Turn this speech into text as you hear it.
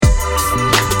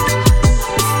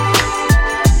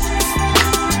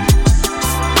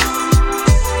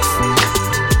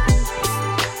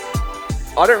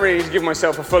I don't really need to give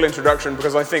myself a full introduction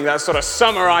because I think that sort of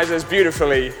summarizes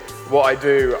beautifully what I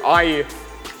do. I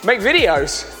make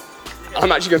videos.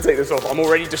 I'm actually going to take this off. I'm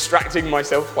already distracting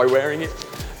myself by wearing it.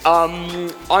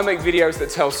 I make videos that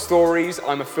tell stories.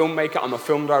 I'm a filmmaker, I'm a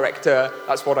film director,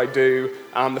 that's what I do.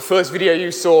 The first video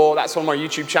you saw, that's on my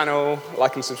YouTube channel.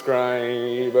 Like and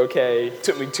subscribe, okay.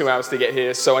 Took me 2 hours to get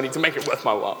here, so I need to make it worth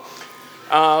my while.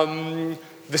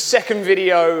 The second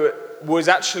video was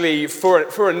actually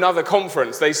for another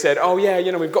conference. They said, oh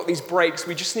yeah, we've got these breaks,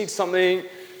 we just need something,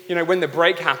 when the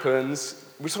break happens,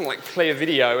 we just want to play a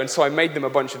video. And so I made them a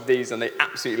bunch of these and they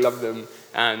absolutely loved them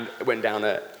and it went down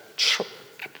a treat.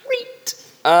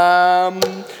 I'm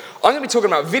going to be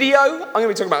talking about video, I'm going to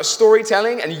be talking about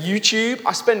storytelling and YouTube.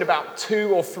 I spend about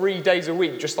 2 or 3 days a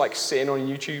week just sitting on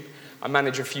YouTube. I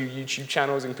manage a few YouTube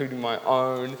channels, including my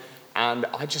own, and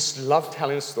I just love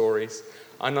telling stories,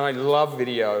 and I love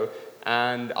video,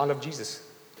 and I love Jesus.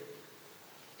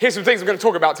 Here's some things I'm going to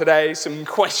talk about today, some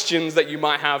questions that you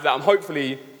might have that I'm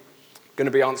hopefully going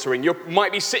to be answering. You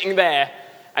might be sitting there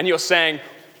and you're saying,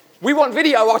 we want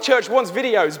video, our church wants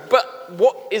videos, but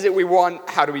what is it we want?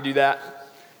 How do we do that?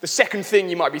 The second thing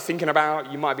you might be thinking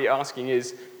about, you might be asking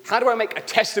is, how do I make a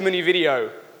testimony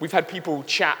video? We've had people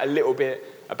chat a little bit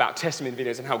about testimony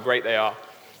videos and how great they are.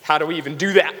 How do we even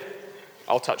do that?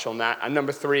 I'll touch on that. And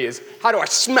number 3 is, how do I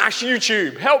smash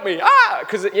YouTube? Help me.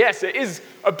 Because yes, it is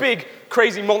a big,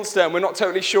 crazy monster and we're not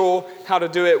totally sure how to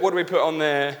do it. What do we put on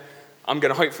there? I'm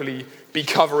going to hopefully be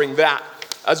covering that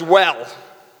as well.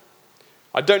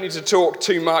 I don't need to talk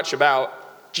too much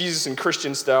about Jesus and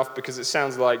Christian stuff because it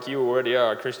sounds like you already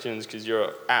are Christians because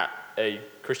you're at a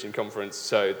Christian conference,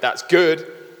 so that's good.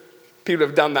 People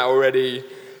have done that already.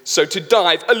 So to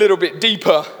dive a little bit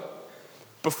deeper,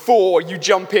 before you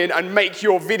jump in and make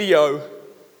your video,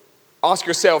 ask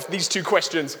yourself these 2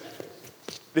 questions.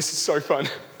 This is so fun.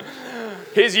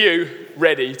 Here's you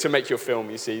ready to make your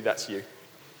film, you see, that's you.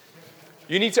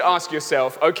 You need to ask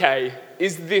yourself, okay,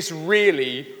 is this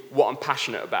really what I'm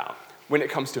passionate about? When it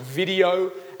comes to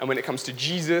video and when it comes to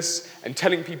Jesus and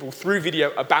telling people through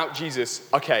video about Jesus,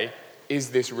 okay, is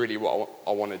this really what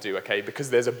I want to do, okay? Because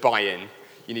there's a buy-in.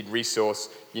 You need resource,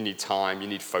 you need time, you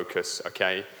need focus,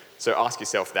 okay? So ask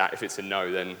yourself that. If it's a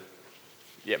no, then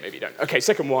yeah, maybe you don't. Okay,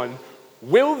 second one,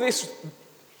 will this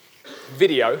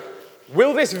video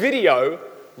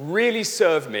really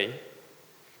serve me?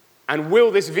 And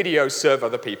will this video serve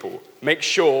other people? Make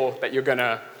sure that you're going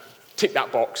to tick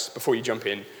that box before you jump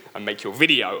in and make your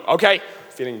video. Okay?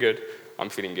 Feeling good? I'm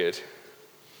feeling good.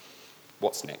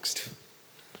 What's next?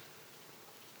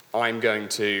 I'm going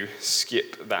to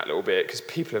skip that little bit because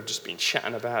people have just been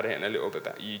chatting about it and a little bit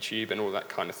about YouTube and all that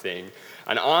kind of thing.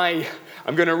 And I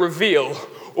am going to reveal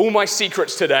all my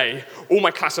secrets today, all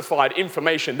my classified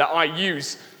information that I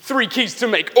use. 3 keys to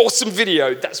make awesome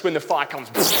video. That's when the fire comes.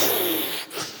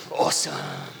 Awesome.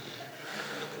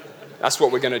 That's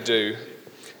what we're going to do.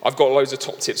 I've got loads of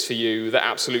top tips for you, the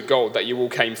absolute gold that you all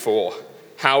came for.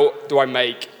 How do I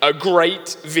make a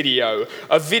great video?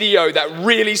 A video that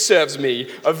really serves me.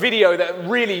 A video that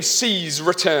really sees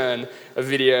return. A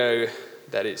video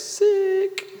that is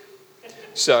sick.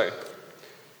 So,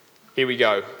 here we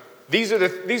go. These are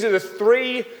the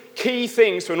 3 key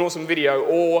things to an awesome video,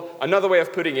 or another way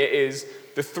of putting it is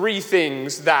the 3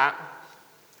 things that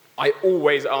I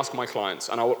always ask my clients,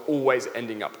 and I will always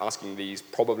ending up asking these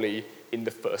probably in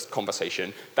the first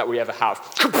conversation that we ever have.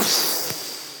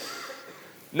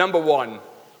 Number 1,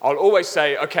 I'll always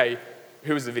say, okay,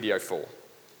 who is the video for?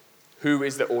 Who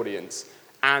is the audience?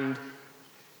 And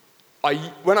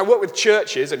when I work with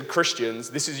churches and Christians,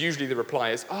 this is usually the reply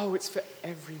is, oh, it's for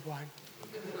everyone.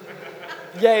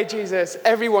 Yay, Jesus,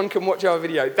 everyone can watch our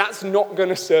video. That's not going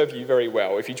to serve you very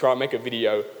well if you try and make a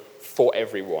video for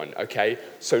everyone, okay?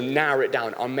 So narrow it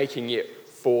down. I'm making it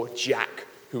for Jack,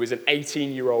 who is an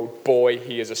 18-year-old boy.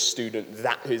 He is a student.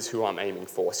 That is who I'm aiming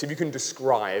for. So if you can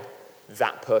describe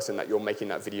that person that you're making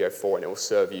that video for, and it will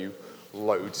serve you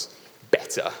loads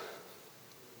better.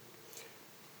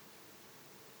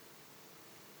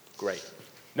 Great.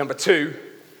 Number 2,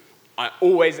 I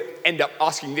always end up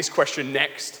asking this question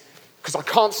next, because I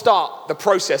can't start the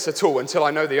process at all until I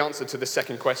know the answer to the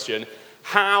second question.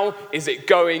 How is it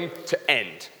going to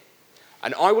end?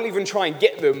 And I will even try and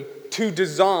get them to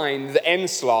design the end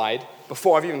slide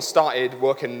before I've even started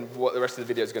working what the rest of the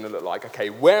video is going to look like. Okay,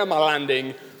 where am I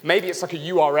landing? Maybe it's like a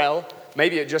URL.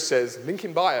 Maybe it just says link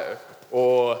in bio.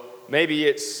 Or maybe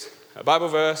it's a Bible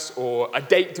verse or a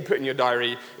date to put in your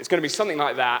diary. It's going to be something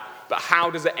like that. But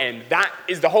how does it end? That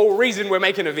is the whole reason we're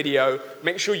making a video.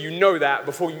 Make sure you know that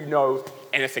before you know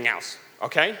anything else.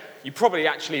 Okay? You probably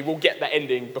actually will get that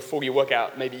ending before you work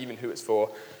out maybe even who it's for.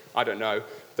 I don't know,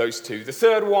 those two. The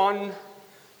third one,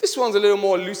 this one's a little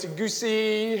more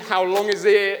loosey-goosey. How long is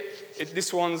it?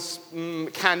 This one's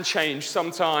can change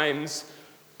sometimes,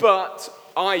 but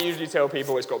I usually tell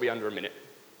people it's got to be under a minute,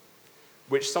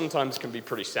 which sometimes can be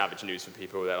pretty savage news for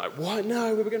people. They're like, what?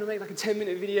 No, we were going to make like a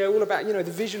 10-minute video all about, the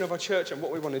vision of our church and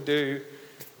what we want to do.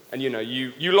 And,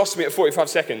 you lost me at 45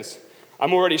 seconds.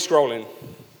 I'm already scrolling.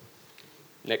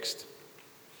 Next.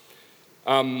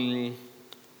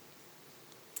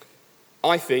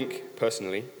 I think,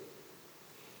 personally,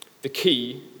 the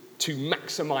key to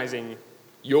maximizing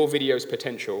your video's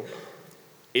potential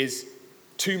is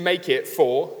to make it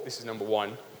for, this is number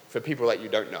one, for people that you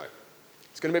don't know.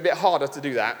 It's going to be a bit harder to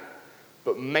do that,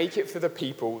 but make it for the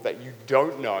people that you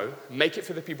don't know. Make it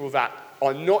for the people that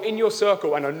are not in your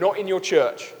circle and are not in your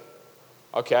church,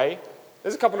 okay?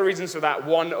 There's a couple of reasons for that.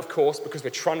 One, of course, because we're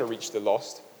trying to reach the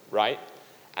lost, right?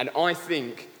 And I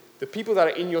think the people that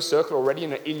are in your circle already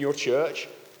and are in your church,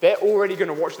 they're already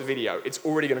going to watch the video. It's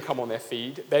already going to come on their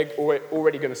feed. They're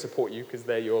already going to support you because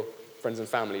they're your friends and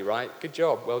family, right? Good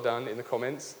job. Well done in the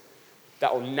comments.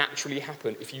 That will naturally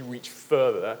happen if you reach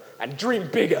further and dream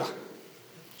bigger.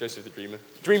 Joseph the Dreamer.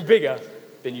 Dream bigger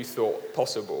than you thought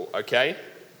possible, okay?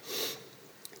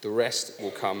 The rest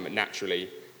will come naturally.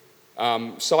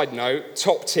 Side note,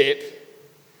 top tip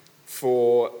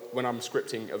for when I'm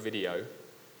scripting a video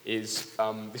is,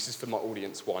 this is for my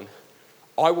audience one,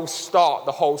 I will start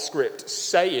the whole script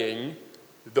saying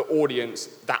the audience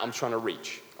that I'm trying to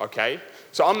reach, okay?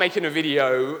 So I'm making a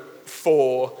video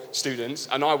for students,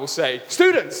 and I will say,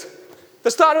 students, the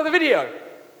start of the video,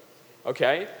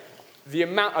 okay? The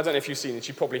amount, I don't know if you've seen it,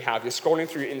 you probably have, you're scrolling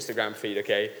through your Instagram feed,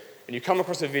 okay? And you come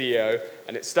across a video,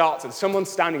 and it starts, and someone's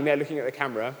standing there looking at the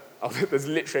camera. Oh, there's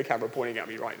literally a camera pointing at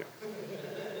me right now.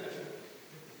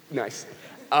 Nice.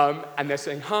 And they're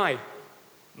saying, hi,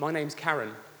 my name's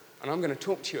Karen, and I'm going to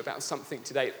talk to you about something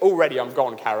today. Already I'm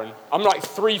gone, Karen. I'm like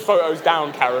 3 photos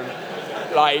down, Karen.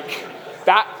 Like,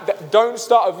 that don't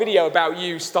start a video about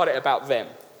you, start it about them,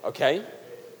 okay?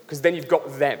 Because then you've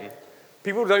got them.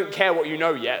 People don't care what you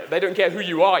know yet. They don't care who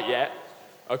you are yet,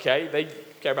 okay? They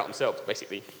care about themselves,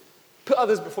 basically. Put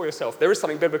others before yourself. There is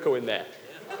something biblical in there,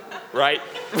 right?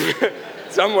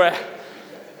 Somewhere.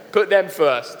 Put them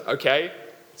first, okay?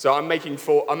 So we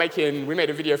made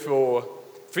a video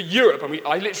for Europe, and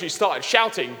I literally started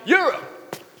shouting, Europe!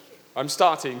 I'm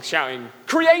starting shouting,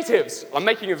 creatives! I'm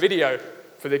making a video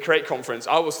for the Create conference.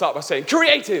 I will start by saying,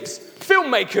 creatives,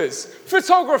 filmmakers,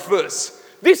 photographers,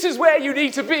 this is where you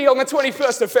need to be on the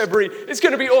 21st of February. It's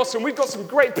going to be awesome. We've got some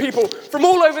great people from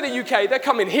all over the UK. They're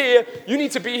coming here. You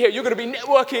need to be here. You're going to be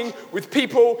networking with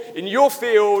people in your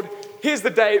field. Here's the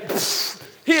date.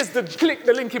 Here's click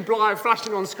the link in bio,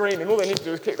 flashing on screen, and all they need to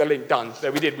do is click the link, done.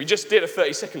 There we did. We just did a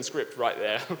 30-second script right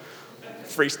there.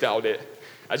 Freestyled it.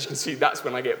 As you can see, that's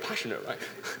when I get passionate, right?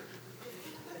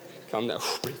 Calm down.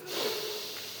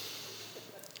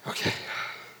 Okay.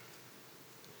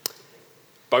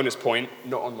 Bonus point,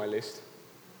 not on my list.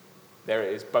 There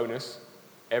it is, bonus.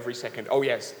 Every second. Oh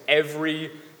yes,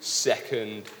 every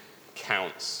second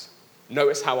counts.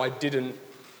 Notice how I didn't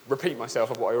repeat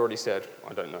myself of what I already said.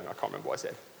 I don't know, I can't remember what I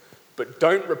said. But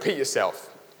don't repeat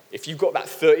yourself. If you've got that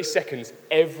 30 seconds,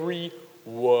 every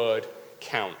word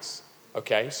counts.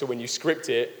 Okay, so when you script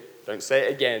it, don't say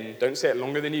it again, don't say it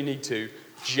longer than you need to,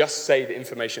 just say the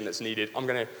information that's needed. I'm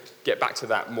going to get back to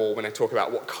that more when I talk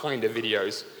about what kind of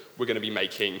videos we're going to be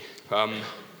making.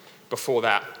 Before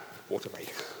that, water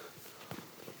break.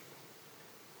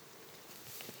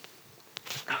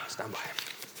 Stand by.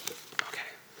 Okay.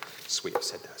 Sweet, I've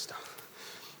said that stuff.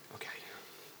 Okay.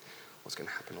 What's going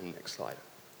to happen on the next slide?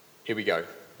 Here we go.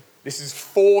 This is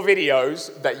 4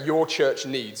 videos that your church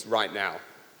needs right now.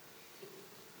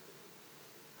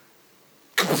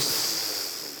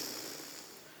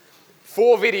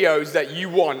 4 videos that you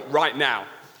want right now.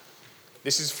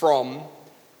 This is from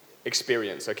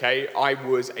experience, okay? I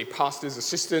was a pastor's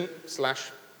assistant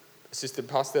 / assistant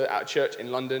pastor at a church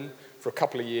in London for a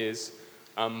couple of years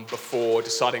before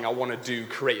deciding I want to do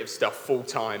creative stuff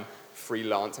full-time,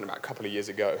 freelance, and about a couple of years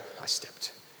ago, I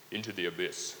stepped into the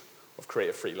abyss of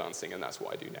creative freelancing, and that's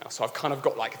what I do now. So I've kind of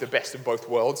got like the best of both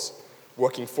worlds,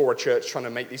 working for a church trying to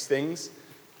make these things,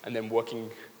 and then working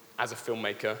as a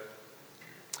filmmaker.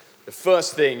 The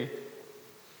first thing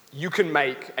you can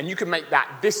make, and you can make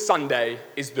that this Sunday,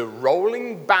 is the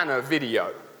rolling banner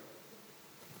video.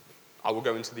 I will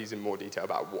go into these in more detail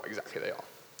about what exactly they are.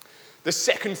 The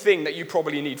second thing that you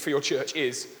probably need for your church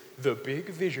is the big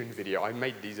vision video. I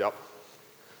made these up.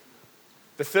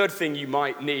 The third thing you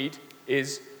might need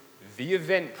is the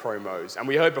event promos. And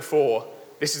we heard before,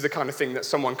 this is the kind of thing that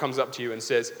someone comes up to you and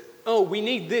says, oh, we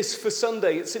need this for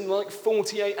Sunday. It's in like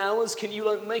 48 hours. Can you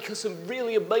like make us a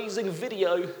really amazing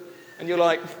video? And you're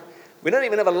like, we don't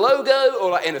even have a logo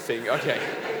or like anything. Okay.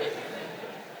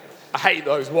 I hate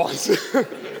those ones.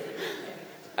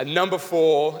 And number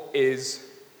 4 is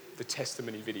the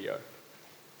testimony video.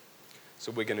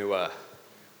 So we're gonna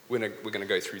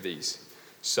go through these.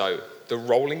 So the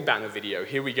rolling banner video,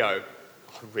 here we go.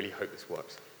 I really hope this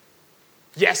works.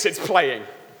 Yes, it's playing.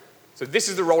 So this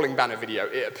is the rolling banner video.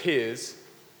 It appears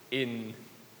the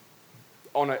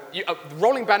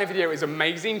rolling banner video is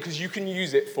amazing because you can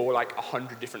use it for like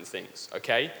 100 different things,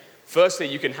 okay? Firstly,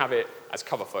 you can have it as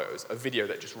cover photos, a video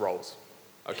that just rolls,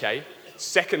 okay?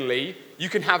 Secondly, you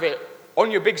can have it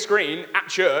on your big screen at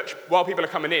church while people are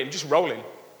coming in, just rolling.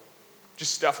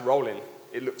 Just stuff rolling.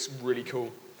 It looks really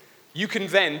cool. You can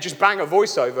then just bang a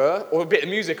voiceover or a bit of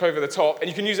music over the top, and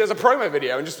you can use it as a promo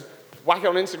video and just whack it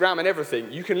on Instagram and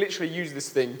everything. You can literally use this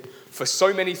thing for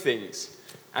so many things,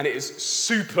 and it is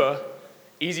super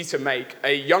easy to make.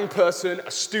 A young person,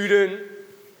 a student,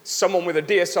 someone with a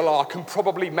DSLR can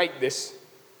probably make this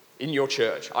in your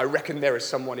church. I reckon there is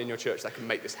someone in your church that can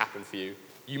make this happen for you.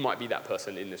 You might be that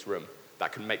person in this room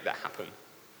that can make that happen.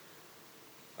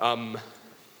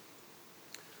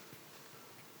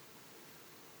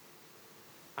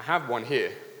 I have one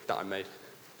here that I made.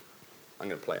 I'm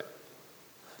going to play it.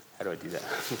 How do I do that?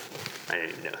 I don't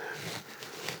even know.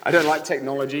 I don't like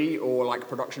technology or like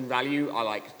production value. I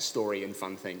like story and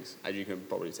fun things, as you can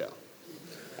probably tell.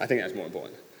 I think that's more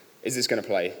important. Is this going to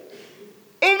play?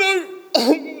 Oh no!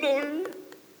 Oh no!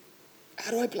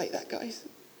 How do I play that, guys?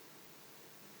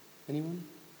 Anyone?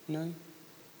 No?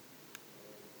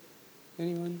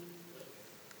 Anyone?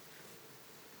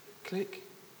 Click.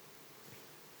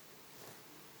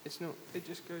 It's not, it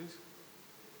just goes.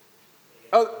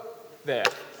 Oh, there.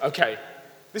 Okay.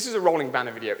 This is a rolling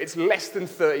banner video. It's less than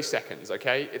 30 seconds,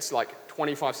 okay? It's like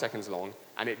 25 seconds long,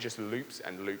 and it just loops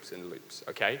and loops and loops,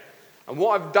 okay? And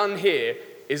what I've done here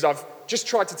is I've just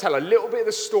tried to tell a little bit of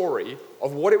the story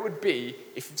of what it would be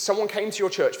if someone came to your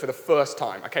church for the first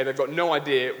time, okay? They've got no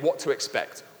idea what to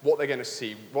expect, what they're going to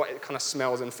see, what it kind of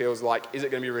smells and feels like. Is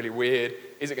it going to be really weird?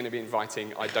 Is it going to be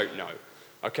inviting? I don't know,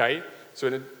 okay?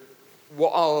 So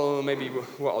what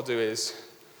I'll do is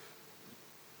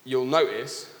you'll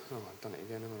notice. Oh, I've done it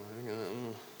again.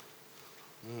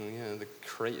 Oh, yeah, the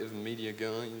creative media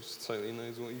guy just totally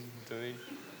knows what he's doing,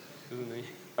 doesn't he?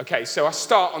 Okay, so I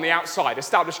start on the outside,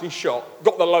 establishing shot,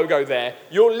 got the logo there.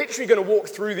 You're literally going to walk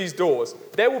through these doors.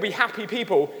 There will be happy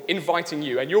people inviting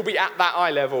you, and you'll be at that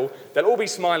eye level. They'll all be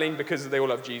smiling because they all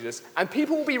love Jesus. And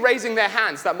people will be raising their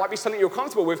hands. That might be something you're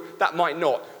comfortable with, that might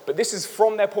not. But this is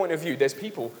from their point of view. There's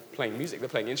people playing music, they're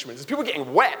playing instruments. There's people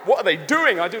getting wet. What are they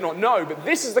doing? I do not know. But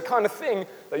this is the kind of thing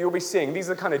that you'll be seeing. These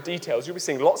are the kind of details. You'll be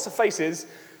seeing lots of faces.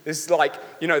 This like,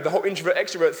 the whole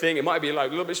introvert-extrovert thing, it might be like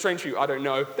a little bit strange for you, I don't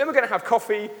know. Then we're going to have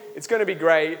coffee, it's going to be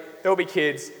great, there'll be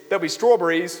kids, there'll be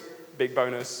strawberries, big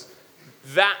bonus.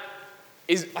 That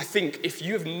is, I think, if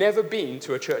you have never been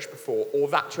to a church before, or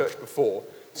that church before,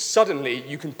 suddenly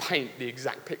you can paint the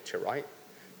exact picture, right?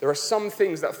 There are some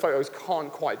things that photos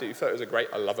can't quite do. Photos are great,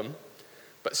 I love them.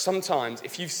 But sometimes,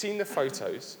 if you've seen the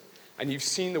photos, and you've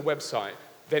seen the website,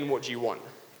 then what do you want?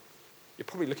 You're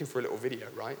probably looking for a little video,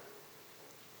 right?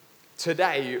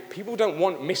 Today, people don't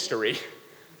want mystery.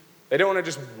 They don't want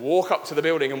to just walk up to the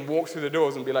building and walk through the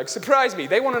doors and be like, surprise me.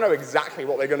 They want to know exactly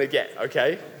what they're going to get,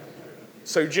 okay?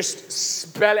 So just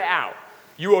spell it out.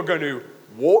 You are going to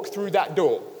walk through that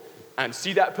door and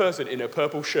see that person in a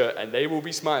purple shirt, and they will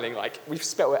be smiling like, we've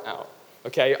spelled it out,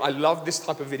 okay? I love this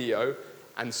type of video,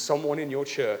 and someone in your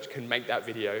church can make that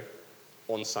video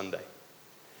on Sunday.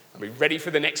 And be ready for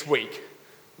the next week,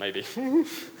 maybe.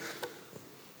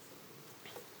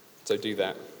 So do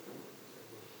that.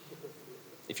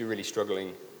 If you're really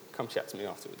struggling, come chat to me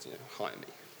afterwards, hire me.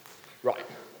 Right.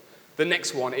 The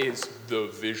next one is the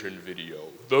vision video.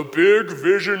 The big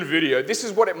vision video. This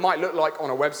is what it might look like on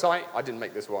a website. I didn't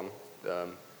make this one.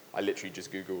 I literally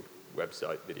just Googled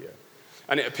website video.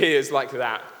 And it appears like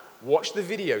that. Watch the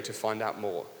video to find out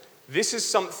more. This is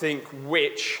something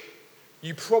which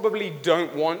you probably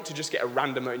don't want to just get a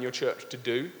randomer in your church to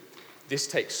do. This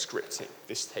takes scripting.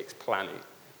 This takes planning.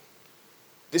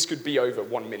 This could be over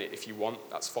 1 minute if you want.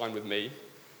 That's fine with me.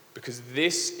 Because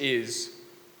this is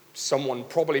someone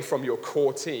probably from your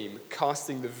core team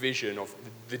casting the vision of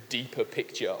the deeper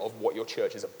picture of what your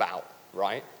church is about,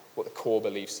 right? What the core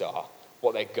beliefs are,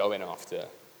 what they're going after.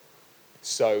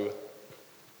 So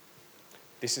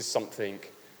this is something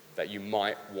that you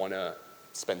might want to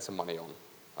spend some money on,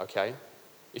 okay?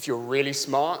 If you're really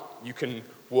smart, you can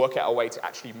work out a way to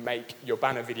actually make your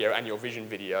banner video and your vision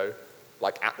video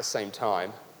like at the same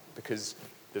time, because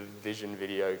the Vision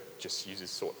video just uses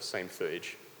sort of the same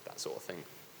footage, that sort of thing.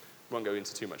 Won't go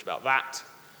into too much about that.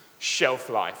 Shelf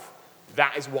life.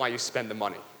 That is why you spend the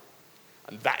money.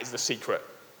 And that is the secret.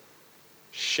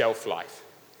 Shelf life.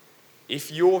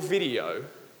 If your video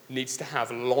needs to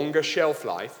have longer shelf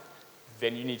life,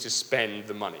 then you need to spend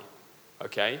the money,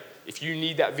 okay? If you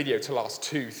need that video to last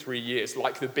 2-3 years,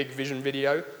 like the big Vision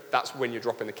video, that's when you're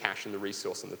dropping the cash and the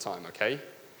resource and the time, okay?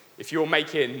 If you're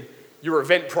making your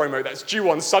event promo that's due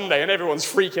on Sunday and everyone's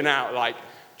freaking out, like,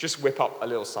 just whip up a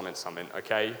little something,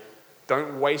 okay?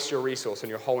 Don't waste your resource and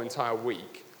your whole entire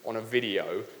week on a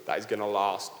video that is gonna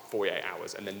last 48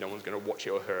 hours and then no one's gonna watch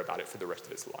it or hear about it for the rest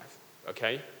of its life,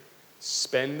 okay?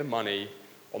 Spend the money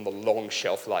on the long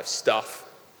shelf life stuff.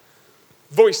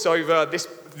 Voiceover,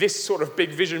 this sort of big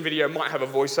Vision video might have a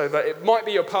voiceover. It might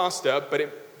be your pastor, but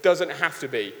it doesn't have to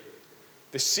be.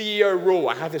 The CEO rule,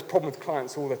 I have this problem with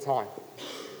clients all the time.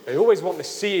 They always want the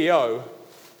CEO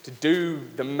to do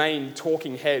the main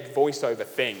talking head voiceover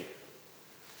thing.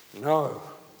 No.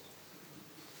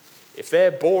 If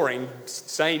they're boring,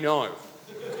 say no.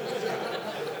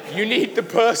 You need the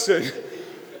person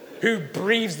who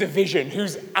breathes the vision,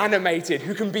 who's animated,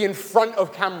 who can be in front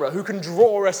of camera, who can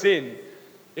draw us in.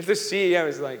 If the CEO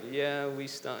is like, yeah, we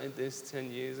started this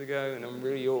 10 years ago and I'm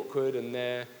really awkward and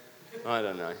I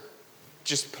don't know.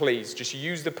 Just please, just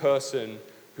use the person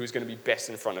who's going to be best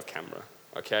in front of camera,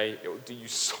 okay? It will do you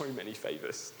so many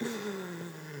favors.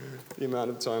 The amount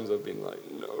of times I've been like,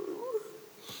 no,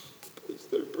 please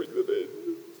don't bring them in.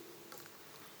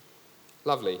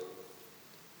 Lovely.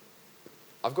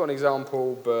 I've got an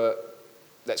example, but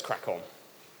let's crack on.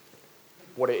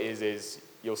 What it is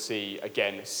you'll see,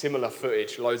 again, similar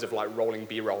footage, loads of like rolling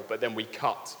B-roll, but then we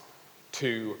cut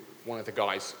to one of the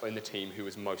guys in the team who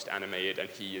is most animated, and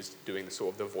he is doing the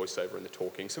sort of the voiceover and the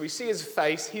talking. So we see his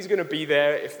face. He's going to be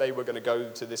there if they were going to go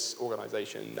to this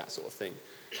organization, that sort of thing.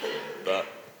 But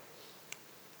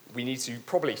we need to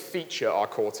probably feature our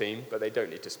core team, but they don't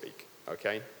need to speak,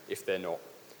 okay, if they're not.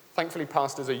 Thankfully,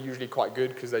 pastors are usually quite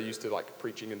good because they're used to like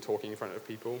preaching and talking in front of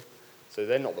people, so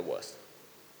they're not the worst.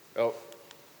 Oh,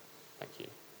 thank you.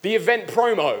 The event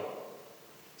promo.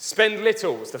 Spend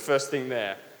little is the first thing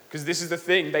there, because this is the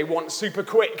thing. They want super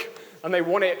quick, and they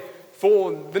want it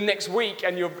for the next week,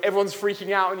 and everyone's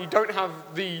freaking out, and you don't have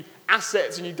the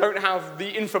assets, and you don't have the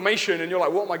information, and you're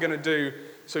like, what am I going to do?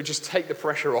 So just take the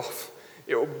pressure off.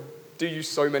 It will do you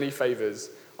so many favors.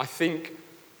 I think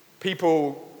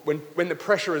people, when the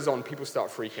pressure is on, people start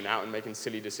freaking out and making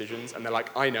silly decisions, and they're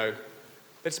like, I know,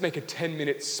 let's make a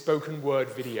 10-minute spoken word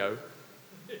video,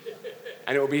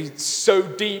 and it will be so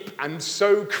deep and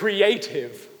so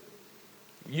creative.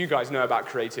 You guys know about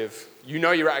creative. You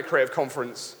know you're at a creative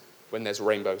conference when there's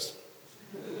rainbows.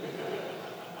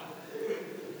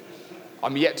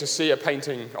 I'm yet to see a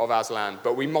painting of Aslan,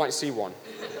 but we might see one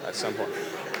at some point.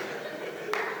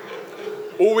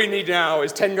 All we need now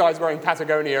is 10 guys wearing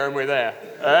Patagonia and we're there.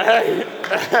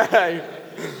 Hey.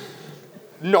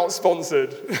 Not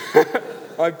sponsored.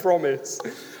 I promise.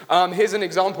 Here's an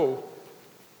example.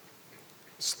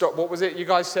 Stop, what was it you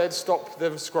guys said? Stop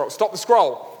the scroll. Stop the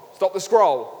scroll. Stop the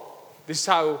scroll. This is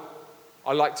how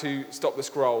I like to stop the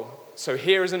scroll. So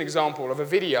here is an example of a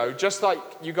video, just like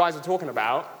you guys are talking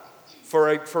about, for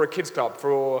a kids club,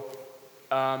 for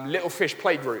Little Fish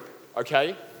Playgroup,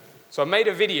 okay? So I made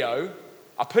a video,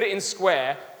 I put it in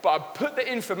Square, but I put the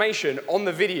information on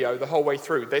the video the whole way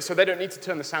through, so they don't need to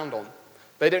turn the sound on.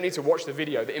 They don't need to watch the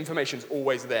video. The information's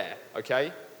always there,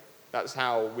 okay? That's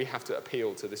how we have to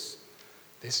appeal to this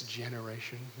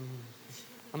generation.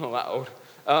 I'm not that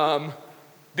old.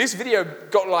 This video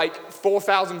got like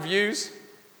 4,000 views.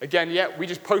 Again, yeah, we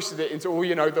just posted it into all,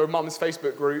 the mum's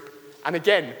Facebook group. And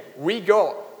again, we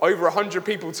got over 100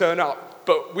 people turn up,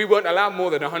 but we weren't allowed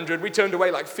more than 100. We turned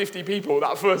away like 50 people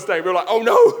that first day. We were like, oh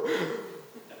no!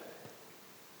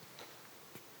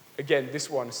 Again, this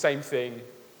one, same thing.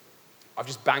 I've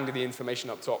just banged the information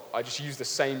up top. I just used the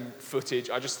same footage.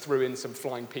 I just threw in some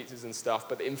flying pizzas and stuff,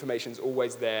 but the information's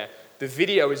always there. The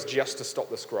video is just to stop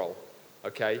the scroll,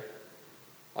 okay?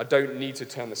 I don't need to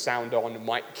turn the sound on.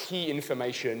 My key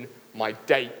information, my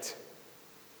date,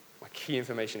 my key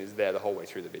information is there the whole way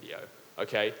through the video,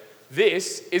 okay?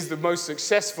 This is the most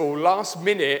successful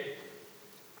last-minute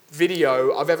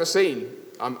video I've ever seen.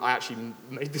 I actually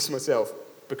made this myself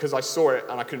because I saw it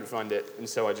and I couldn't find it, and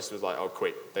so I just was like, oh,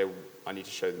 quick, I need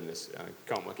to show them this. I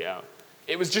can't work it out.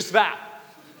 It was just that.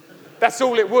 That's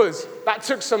all it was. That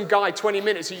took some guy 20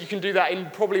 minutes. You can do that in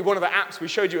probably one of the apps we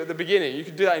showed you at the beginning. You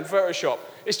can do that in Photoshop.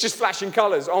 It's just flashing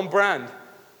colors on brand.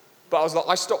 But I was like,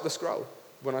 I stopped the scroll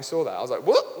when I saw that. I was like,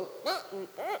 what?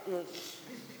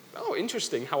 Oh,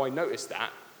 interesting how I noticed that.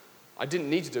 I didn't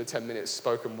need to do a 10-minute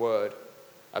spoken word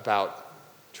about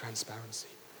transparency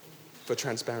for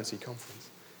Transparency Conference.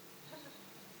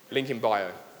 Link in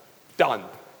bio. Done.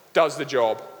 Does the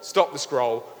job. Stop the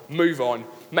scroll. Move on.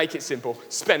 Make it simple.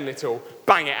 Spend little.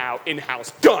 Bang it out.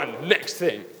 In-house. Done. Next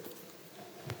thing.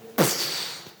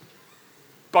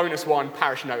 Bonus one,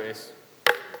 parish notice.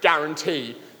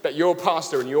 Guarantee that your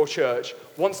pastor in your church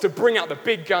wants to bring out the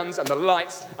big guns and the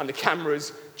lights and the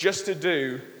cameras just to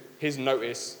do his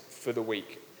notice for the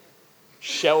week.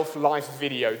 Shelf life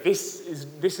video. This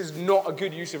is not a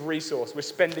good use of resource. We're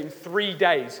spending 3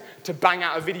 days to bang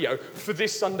out a video for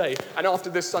this Sunday, and after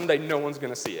this Sunday, no one's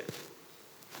going to see it.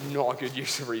 Not a good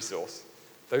use of resource.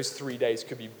 Those 3 days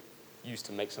could be used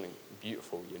to make something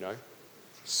beautiful, you know?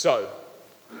 So,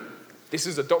 this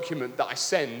is a document that I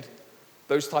send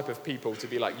those type of people to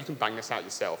be like, you can bang this out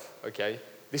yourself, okay?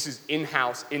 This is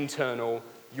in-house, internal,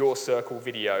 your circle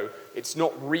video. It's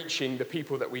not reaching the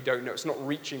people that we don't know. It's not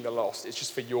reaching the lost. It's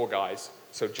just for your guys.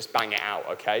 So just bang it out,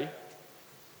 okay?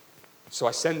 So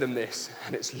I send them this,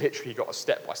 and it's literally got a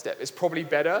step-by-step. It's probably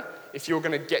better if you're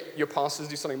going to get your pastors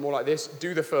to do something more like this,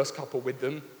 do the first couple with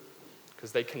them,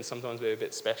 because they can sometimes be a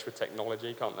bit special with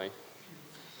technology, can't they?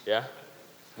 Yeah?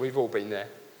 We've all been there.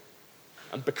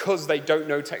 And because they don't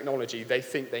know technology, they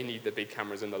think they need the big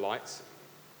cameras and the lights.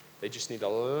 They just need a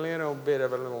little bit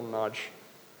of a little nudge.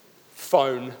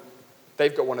 Phone,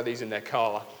 they've got one of these in their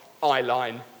car. Eye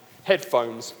line,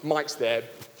 headphones, mic's there.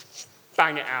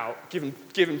 Bang it out. Give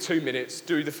them 2 minutes.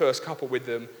 Do the first couple with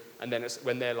them. And then it's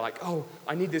when they're like, oh,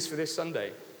 I need this for this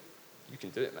Sunday. You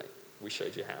can do it, mate. We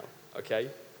showed you how, okay?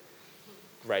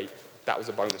 Great. That was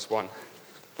a bonus one.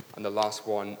 And the last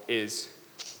one is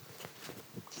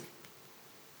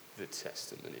the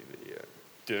testimony video.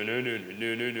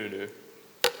 No.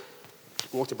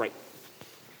 Water break.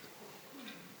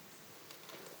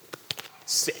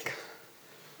 Sick.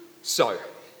 So,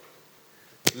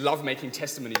 love making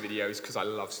testimony videos because I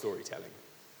love storytelling.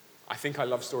 I think I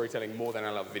love storytelling more than I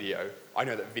love video. I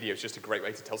know that video is just a great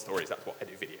way to tell stories. That's what I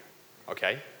do video,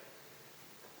 okay?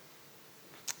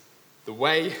 The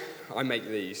way I make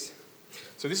these.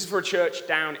 So this is for a church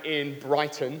down in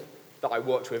Brighton that I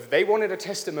worked with. They wanted a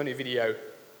testimony video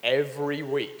every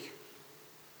week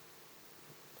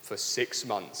for 6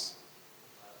 months,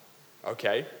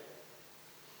 okay?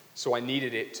 So I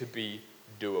needed it to be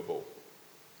doable,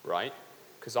 right?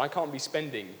 Because I can't be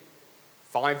spending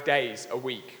 5 days a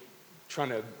week trying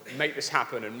to make this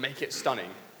happen and make it stunning.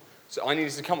 So I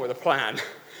needed to come up with a plan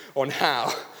on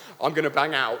how I'm going to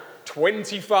bang out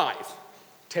 25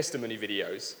 testimony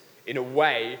videos in a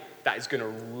way that is going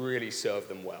to really serve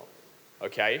them well,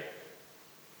 okay?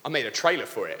 I made a trailer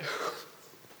for it.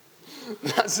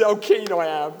 That's how keen I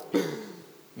am.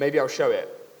 Maybe I'll show it.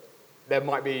 There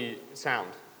might be sound,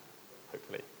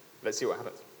 hopefully. Let's see what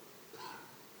happens.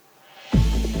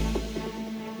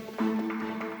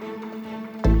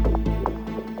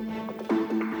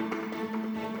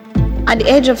 At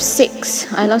the age of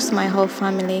 6, I lost my whole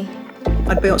family.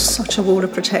 I'd built such a wall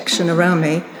of protection around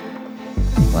me.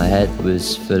 My head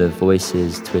was full of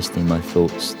voices twisting my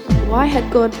thoughts. Why had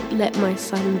God let my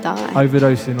son die?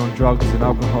 Overdosing on drugs and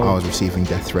alcohol. I was receiving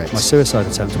death threats. My suicide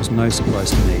attempt was no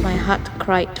surprise to me. My heart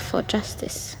cried for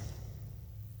justice.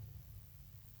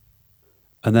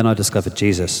 And then I discovered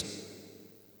Jesus.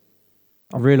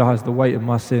 I realised the weight of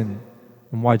my sin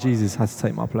and why Jesus had to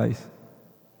take my place.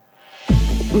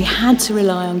 We had to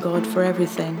rely on God for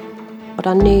everything. But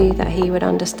I knew that he would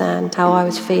understand how I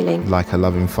was feeling. Like a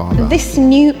loving father. This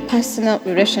new personal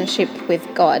relationship with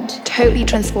God totally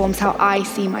transforms how I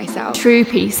see myself. True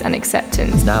peace and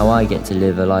acceptance. Now I get to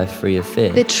live a life free of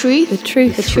fear. The truth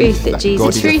that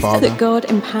Jesus, that God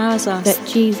empowers us, that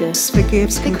Jesus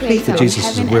forgives completely. That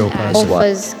Jesus is a real person.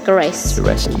 offers grace To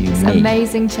rescue This me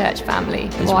amazing church family.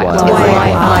 is Why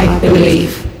why I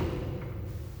believe.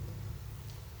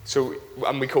 So,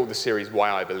 and we called the series Why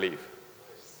I Believe,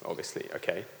 obviously,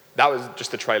 okay? That was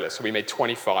just the trailer, so we made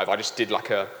 25. I just did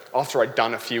after I'd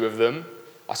done a few of them,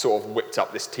 I sort of whipped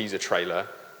up this teaser trailer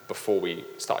before we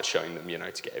started showing them,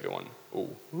 to get everyone, ooh,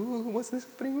 what's this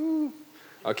happening, ooh.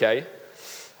 Okay?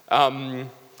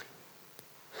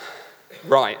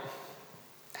 Right.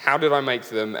 How did I make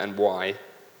them and why?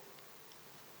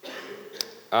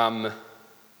 I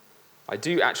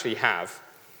do actually have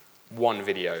one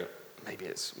video.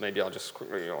 Maybe I'll just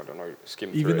quickly,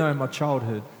 skim through it. Even though in my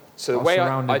childhood, So the way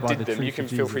I did them, you can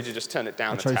feel free to just turn it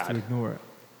down a I chose to tad. ignore it.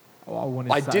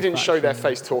 I didn't show their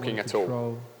face talking at all,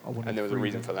 control, and there was a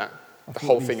reason for that. I The thought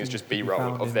whole these thing is things just could be B-roll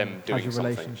found of in them doing casual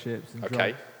something. relationships and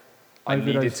Okay? drugs. I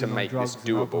needed Overdosing to on make drugs this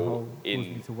and alcohol doable caused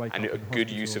me to wake and up a in good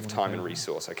hospital use on of one time and occasion.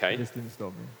 resource, It okay? just didn't stop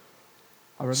me.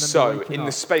 I remember So waking in the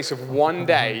up space of after one coming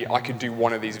day, home I could do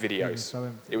one of these feeling videos. so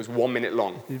empty. It was 1 minute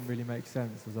long. It didn't really make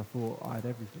sense as I thought I had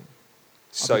everything.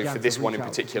 So began for to this one reach in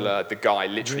out to particular, God. the guy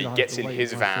literally realised gets the in weight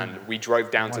his of my van. sin We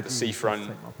drove down and to why the Jesus seafront. had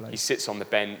to take my place. He sits on the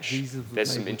bench. Jesus was There's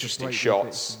some able to interesting break the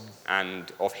shots addictions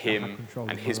and of him control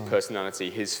and of my his life. personality,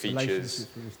 his features,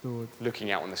 Relationships were restored.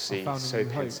 looking out on the sea, found a so new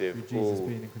hope pensive. with Jesus Ooh,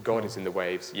 being in control. God is in the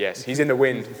waves. Yes, he's in the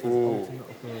wind. Jesus' Ooh. ultimate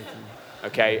authority.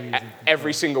 Okay, He is in control.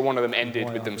 every single one of them ended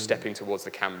why with I them believe. stepping towards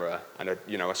the camera and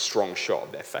a strong shot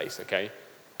of their face, okay?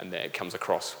 And then it comes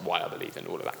across why I believe and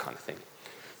all of that kind of thing.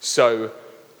 So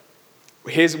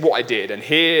here's what I did, and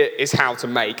here is how to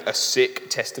make a sick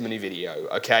testimony video,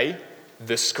 okay?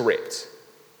 The script.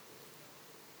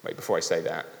 Wait, before I say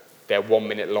that, they're 1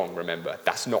 minute long, remember?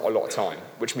 That's not a lot of time,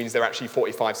 which means they're actually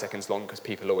 45 seconds long because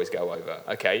people always go over,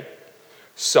 okay?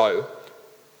 So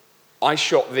I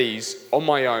shot these on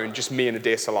my own, just me and a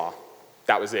DSLR.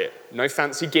 That was it. No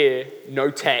fancy gear, no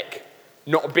tech,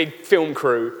 not a big film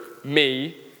crew,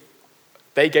 me.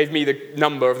 They gave me the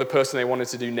number of the person they wanted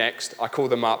to do next. I call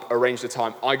them up, arrange the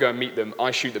time. I go and meet them.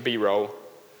 I shoot the B-roll.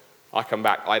 I come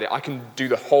back. I can do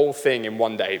the whole thing in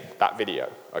one day, that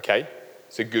video, okay?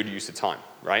 It's a good use of time,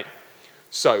 right?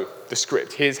 So the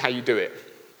script, here's how you do it.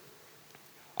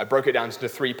 I broke it down into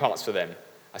 3 parts for them.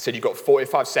 I said, you've got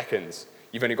 45 seconds.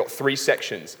 You've only got 3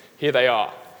 sections. Here they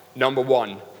are. Number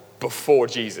 1, before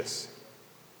Jesus.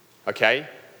 Okay?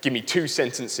 Give me 2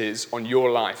 sentences on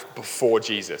your life before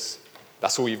Jesus.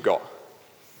 That's all you've got.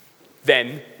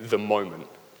 Then the moment,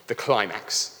 the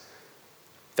climax.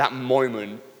 That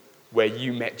moment where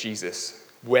you met Jesus.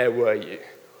 Where were you?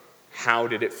 How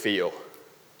did it feel?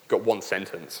 Got 1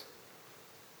 sentence.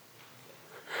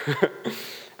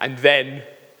 And then,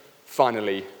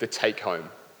 finally, the take home.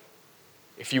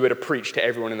 If you were to preach to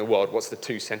everyone in the world, what's the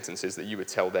 2 sentences that you would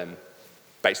tell them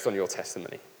based on your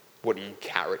testimony? What do you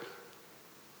carry?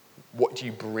 What do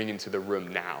you bring into the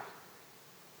room now?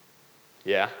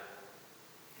 Yeah?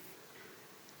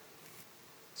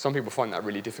 Some people find that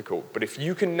really difficult, but if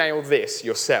you can nail this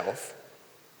yourself,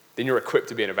 then you're equipped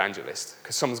to be an evangelist.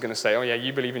 Because someone's going to say, oh yeah,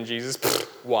 you believe in Jesus? Pfft,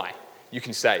 why? You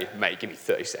can say, mate, give me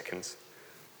 30 seconds.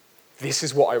 This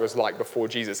is what I was like before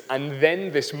Jesus. And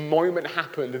then this moment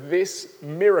happened, this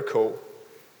miracle,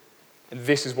 and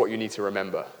this is what you need to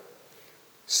remember.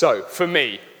 So, for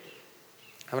me,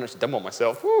 I haven't actually done one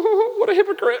myself. What a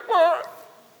hypocrite.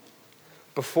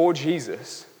 Before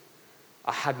Jesus,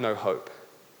 I had no hope.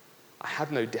 I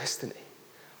had no destiny.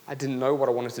 I didn't know what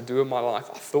I wanted to do in my life.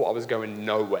 I thought I was going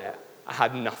nowhere. I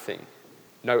had nothing.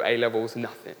 No A-levels,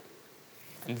 nothing.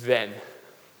 And then,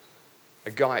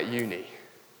 a guy at uni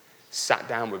sat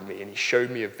down with me and he showed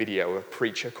me a video of a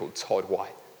preacher called Todd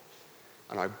White.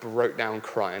 And I broke down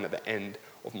crying at the end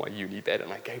of my uni bed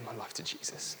and I gave my life to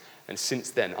Jesus. And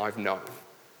since then, I've known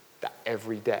that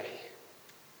every day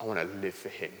I want to live for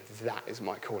him. That is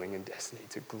my calling and destiny,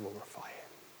 to glorify him.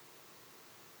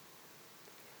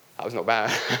 That was not bad.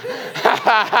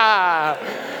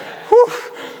 Whew,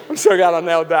 I'm so glad I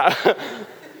nailed that.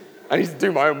 I need to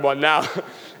do my own one now.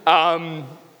 I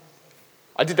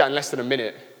did that in less than a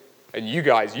minute. And you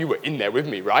guys, you were in there with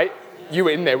me, right? You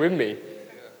were in there with me.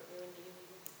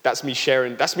 That's me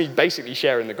basically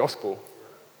sharing the gospel,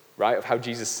 right? Of how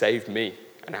Jesus saved me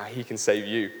and how he can save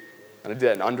you. And I did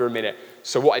that in under a minute.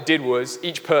 So what I did was,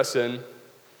 each person,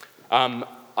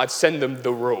 I'd send them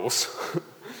the rules.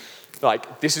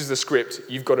 Like, this is the script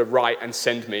you've got to write and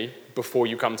send me before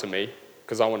you come to me,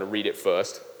 because I want to read it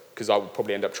first, because I would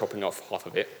probably end up chopping off half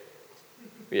of it.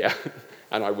 Yeah,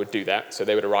 and I would do that. So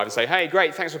they would arrive and say, hey,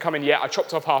 great, thanks for coming. Yeah, I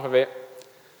chopped off half of it.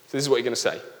 So this is what you're going to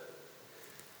say.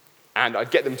 And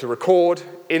I'd get them to record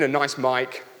in a nice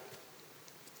mic.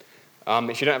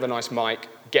 If you don't have a nice mic,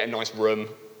 get a nice room.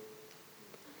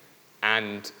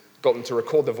 And got them to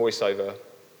record the voiceover.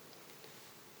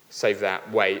 Save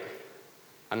that, wait.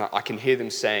 And I can hear them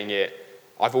saying it.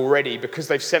 I've already, because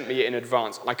they've sent me it in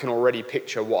advance, I can already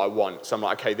picture what I want. So I'm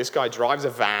like, okay, this guy drives a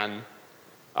van.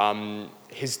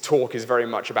 His talk is very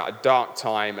much about a dark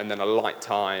time and then a light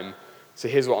time. So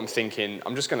here's what I'm thinking.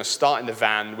 I'm just going to start in the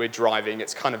van. We're driving.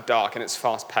 It's kind of dark and it's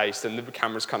fast-paced and the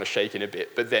camera's kind of shaking a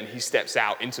bit. But then he steps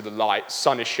out into the light.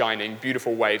 Sun is shining.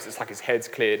 Beautiful waves. It's like his head's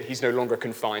cleared. He's no longer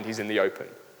confined. He's in the open.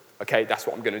 Okay, that's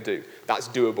what I'm going to do. That's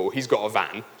doable. He's got a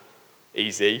van.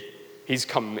 Easy. He's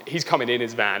coming in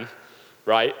his van,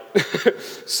 right?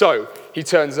 So he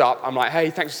turns up. I'm like, hey,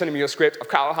 thanks for sending me your script. I've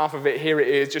cut out half of it. Here it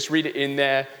is. Just read it in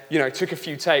there. You know, took a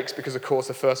few takes because, of course,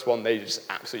 the first one, they just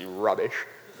absolutely rubbish.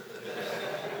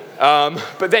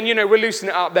 But then, you know, we're loosening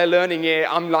it up. They're learning it.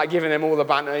 I'm like giving them all the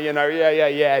banter, you know,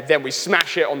 yeah. Then we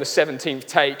smash it on the 17th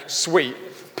take. Sweet.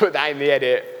 Put that in the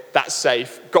edit. that's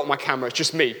safe. Got my camera, it's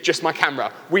just me, just my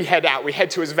camera. We head out, we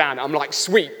head to his van. I'm like,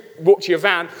 sweet, walk to your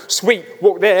van. Sweet,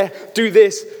 walk there, do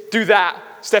this, do that.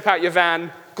 Step out your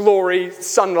van, glory,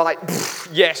 sunlight,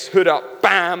 yes, hood up,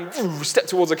 bam, step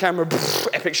towards the camera,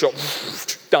 epic shot,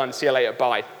 done, see you later,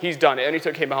 bye. He's done, it only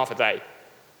took him half a day,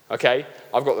 okay?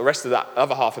 I've got the rest of that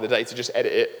other half of the day to just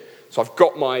edit it. So I've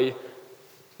got my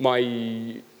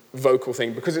vocal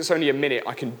thing. Because it's only a minute,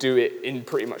 I can do it in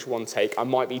pretty much one take. I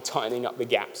might be tightening up the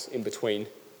gaps in between,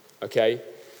 okay?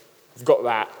 I've got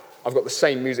that. I've got the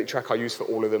same music track I use for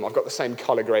all of them. I've got the same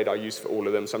color grade I use for all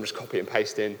of them, so I'm just copy and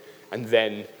pasting, and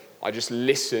then I just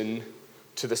listen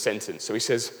to the sentence. So he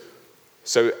says,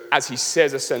 so as he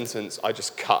says a sentence, I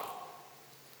just cut.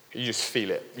 You just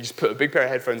feel it. You just put a big pair of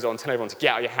headphones on, tell everyone to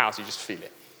get out of your house, you just feel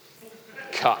it.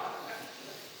 Cut.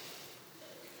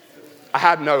 I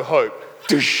had no hope.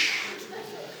 Just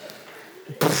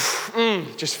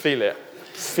feel it.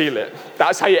 Feel it.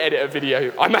 That's how you edit a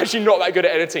video. I'm actually not that good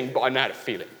at editing, but I know how to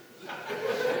feel it.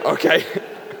 Okay?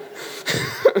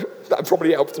 That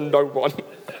probably helped no one.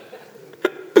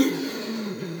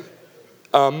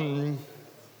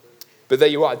 But there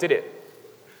you are, I did it.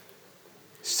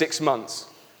 6 months.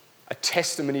 A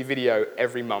testimony video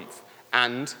every month.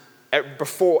 And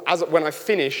when I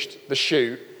finished the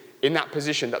shoot, in that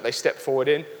position that they stepped forward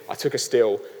in, I took a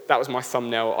still. That was my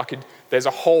thumbnail. There's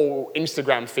a whole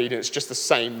Instagram feed, and it's just the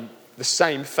same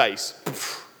face.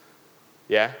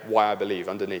 Yeah, Why I Believe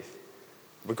underneath.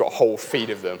 We've got a whole feed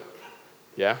of them.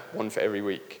 Yeah, one for every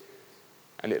week.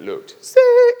 And it looked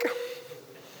sick.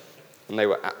 And they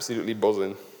were absolutely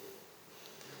buzzing.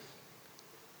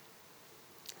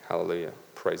 Hallelujah.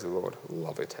 Praise the Lord.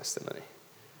 Love a testimony.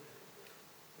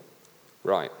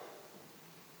 Right.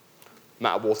 I'm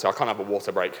out of water. I can't have a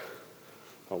water break.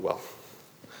 Oh, well.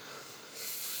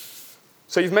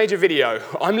 So you've made your video.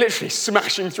 I'm literally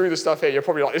smashing through the stuff here. You're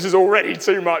probably like, this is already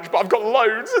too much, but I've got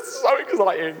loads. It's so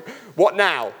exciting. What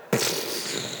now?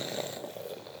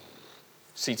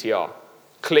 CTR.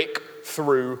 Click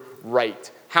through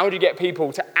rate. How do you get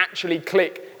people to actually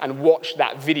click and watch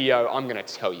that video? I'm going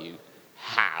to tell you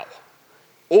how.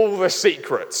 All the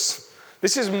secrets.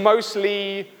 This is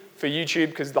mostly for YouTube,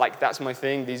 because that's my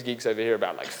thing. These geeks over here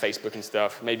about Facebook and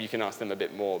stuff. Maybe you can ask them a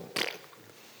bit more.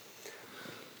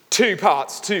 2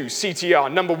 parts to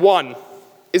CTR. Number 1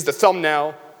 is the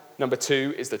thumbnail. Number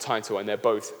 2 is the title, and they're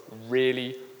both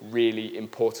really, really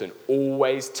important.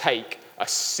 Always take a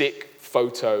sick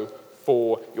photo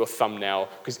for your thumbnail,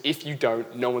 because if you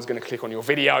don't, no one's going to click on your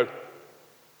video.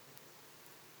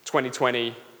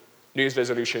 2020, New Year's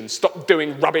resolution, stop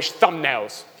doing rubbish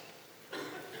thumbnails.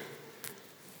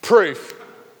 Proof.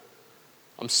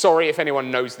 I'm sorry if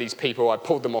anyone knows these people. I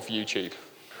pulled them off YouTube.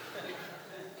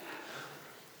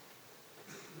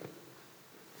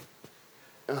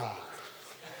 Oh.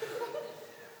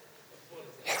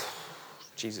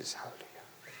 Jesus,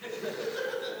 hallelujah.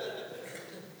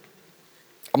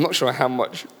 I'm not sure how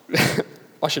much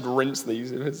I should rinse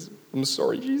these. I'm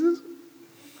sorry, Jesus.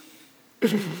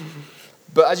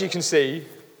 But as you can see,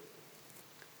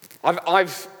 I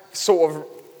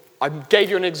gave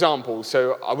you an example,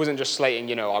 so I wasn't just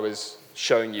slating, I was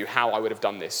showing you how I would have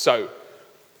done this. So,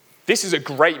 this is a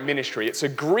great ministry. It's a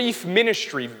grief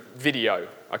ministry video,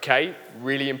 okay?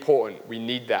 Really important. We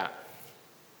need that.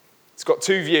 It's got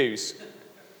 2 views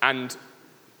and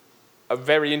a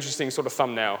very interesting sort of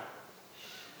thumbnail.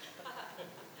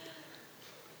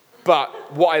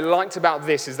 But what I liked about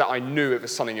this is that I knew it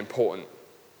was something important.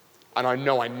 And I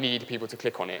know I need people to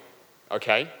click on it,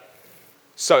 okay?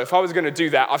 So if I was going to do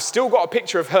that, I've still got a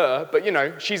picture of her, but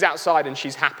she's outside and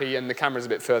she's happy and the camera's a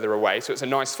bit further away, so it's a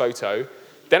nice photo.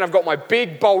 Then I've got my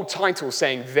big, bold title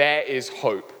saying, there is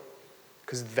hope,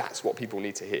 because that's what people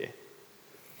need to hear.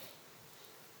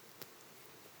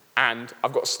 And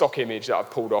I've got a stock image that I've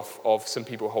pulled off of some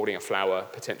people holding a flower,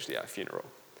 potentially at a funeral.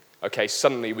 Okay,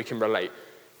 suddenly we can relate.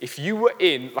 If you were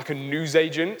in a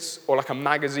newsagent's or a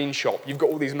magazine shop, you've got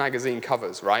all these magazine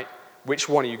covers, right? Which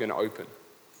one are you going to open?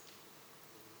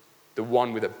 The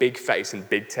one with a big face and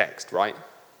big text, right?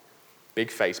 Big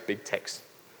face, big text.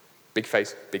 Big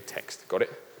face, big text. Got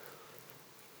it?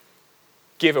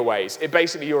 Giveaways. It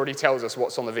basically already tells us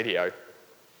what's on the video.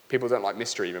 People don't like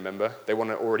mystery, remember? They want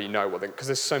to already know because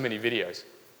there's so many videos.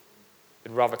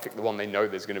 They'd rather pick the one they know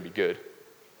there's going to be good,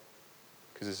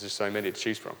 because there's just so many to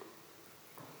choose from.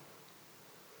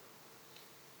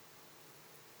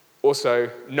 Also,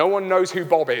 no one knows who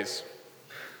Bob is.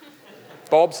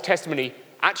 Bob's testimony.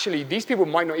 Actually, these people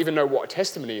might not even know what a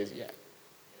testimony is yet.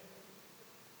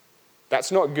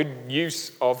 That's not a good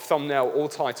use of thumbnail or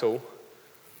title.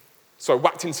 So I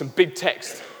whacked in some big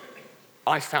text.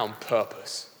 I found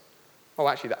purpose. Oh,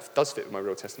 actually, that does fit with my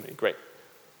real testimony. Great.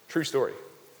 True story.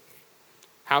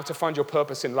 How to find your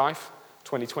purpose in life,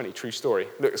 2020, true story.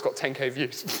 Look, it's got 10K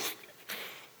views.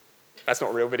 That's not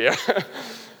a real video.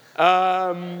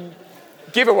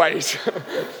 Giveaways.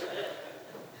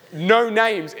 No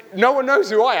names. No one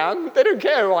knows who I am. They don't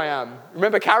care who I am.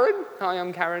 Remember Karen? Hi,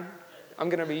 I'm Karen. I'm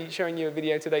going to be showing you a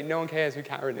video today. No one cares who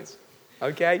Karen is.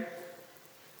 Okay?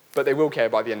 But they will care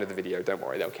by the end of the video. Don't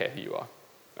worry, they'll care who you are.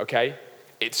 Okay?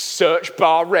 It's search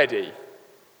bar ready.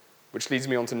 Which leads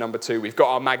me on to number 2. We've got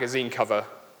our magazine cover.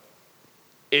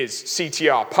 Is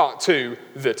CTR Part 2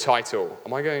 the title?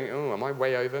 Am I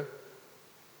way over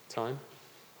time?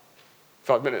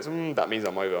 5 minutes? That means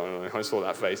I'm over. I saw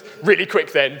that face. Really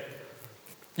quick then.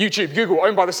 YouTube, Google,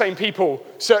 owned by the same people.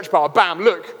 Search bar, bam,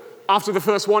 look. After the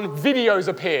first one, videos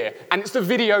appear. And it's the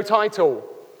video title.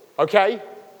 Okay?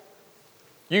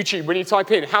 YouTube, when you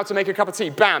type in how to make a cup of tea,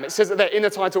 bam, it says it there in the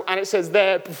title and it says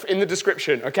there in the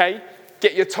description, okay?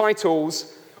 Get your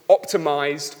titles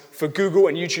optimized for Google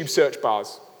and YouTube search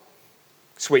bars.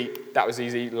 Sweet, that was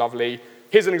easy, lovely.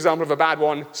 Here's an example of a bad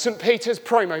one. St. Peter's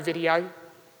promo video.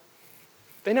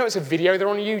 They know it's a video, they're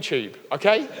on YouTube,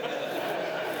 okay?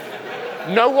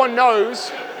 No one knows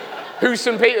who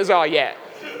St. Peter's are yet.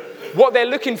 What they're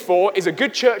looking for is a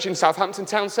good church in Southampton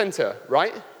Town Centre,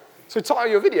 right? So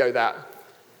title your video that.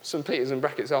 St. Peter's in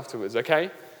brackets afterwards, okay?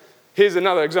 Here's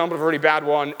another example of a really bad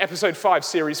one. Episode 5,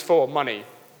 Series 4, Money.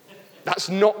 That's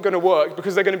not going to work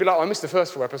because they're going to be like, I missed the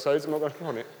first 4 episodes, I'm not going to click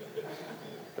on it.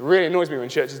 It really annoys me when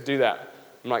churches do that.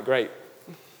 I'm like, great.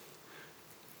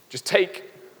 Just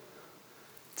take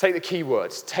the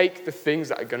keywords. Take the things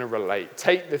that are going to relate.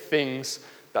 Take the things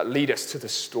that lead us to the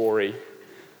story.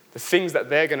 The things that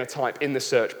they're going to type in the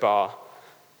search bar.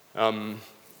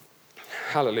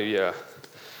 Hallelujah.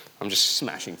 I'm just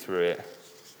smashing through it.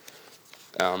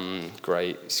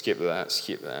 Great. Skip that.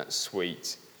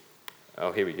 Sweet.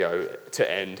 Oh, here we go.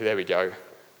 To end. There we go.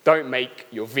 Don't make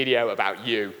your video about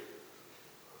you.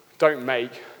 Don't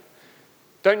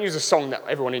use a song that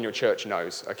everyone in your church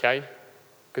knows, okay?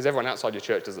 Because everyone outside your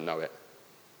church doesn't know it.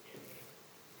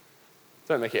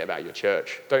 Don't make it about your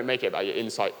church. Don't make it about your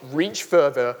insight. Reach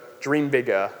further, dream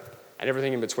bigger, and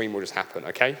everything in between will just happen,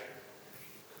 okay?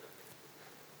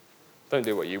 Don't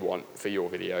do what you want for your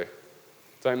video.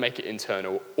 Don't make it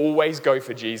internal. Always go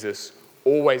for Jesus.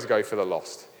 Always go for the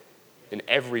lost in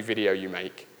every video you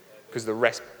make, because the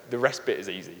rest bit is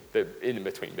easy, the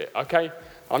in-between bit, okay?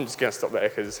 I'm just going to stop there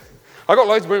because I got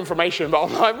loads more information, but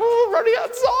I'm like, we're running out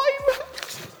of time.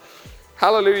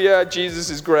 Hallelujah, Jesus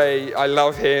is great. I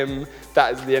love him.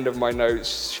 That is the end of my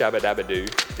notes. Shabba dabba doo.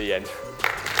 The end.